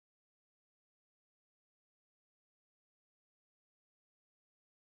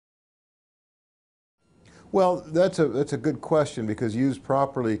Well, that's a good question, because used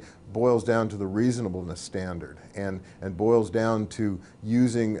properly boils down to the reasonableness standard, and boils down to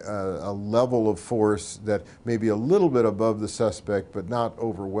using a level of force that may be a little bit above the suspect but not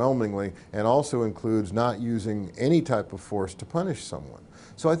overwhelmingly, and also includes not using any type of force to punish someone.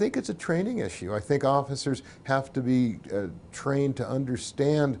 So I think it's a training issue. I think officers have to be trained to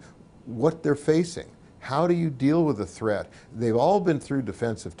understand what they're facing. How do you deal with a threat? They've all been through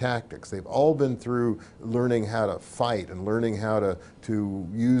defensive tactics. They've all been through learning how to fight and learning how to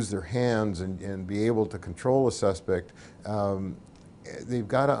use their hands and be able to control a suspect. They've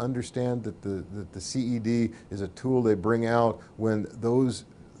got to understand that the CED is a tool they bring out when those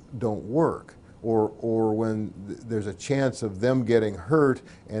don't work, or when there's a chance of them getting hurt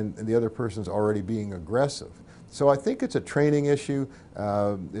and the other person's already being aggressive. So I think it's a training issue.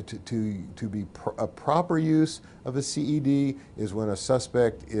 To be a proper use of a CED is when a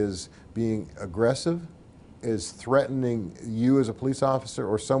suspect is being aggressive, is threatening you as a police officer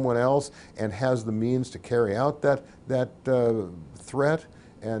or someone else, and has the means to carry out that threat,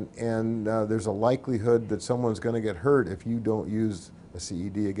 and there's a likelihood that someone's going to get hurt if you don't use a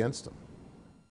CED against them.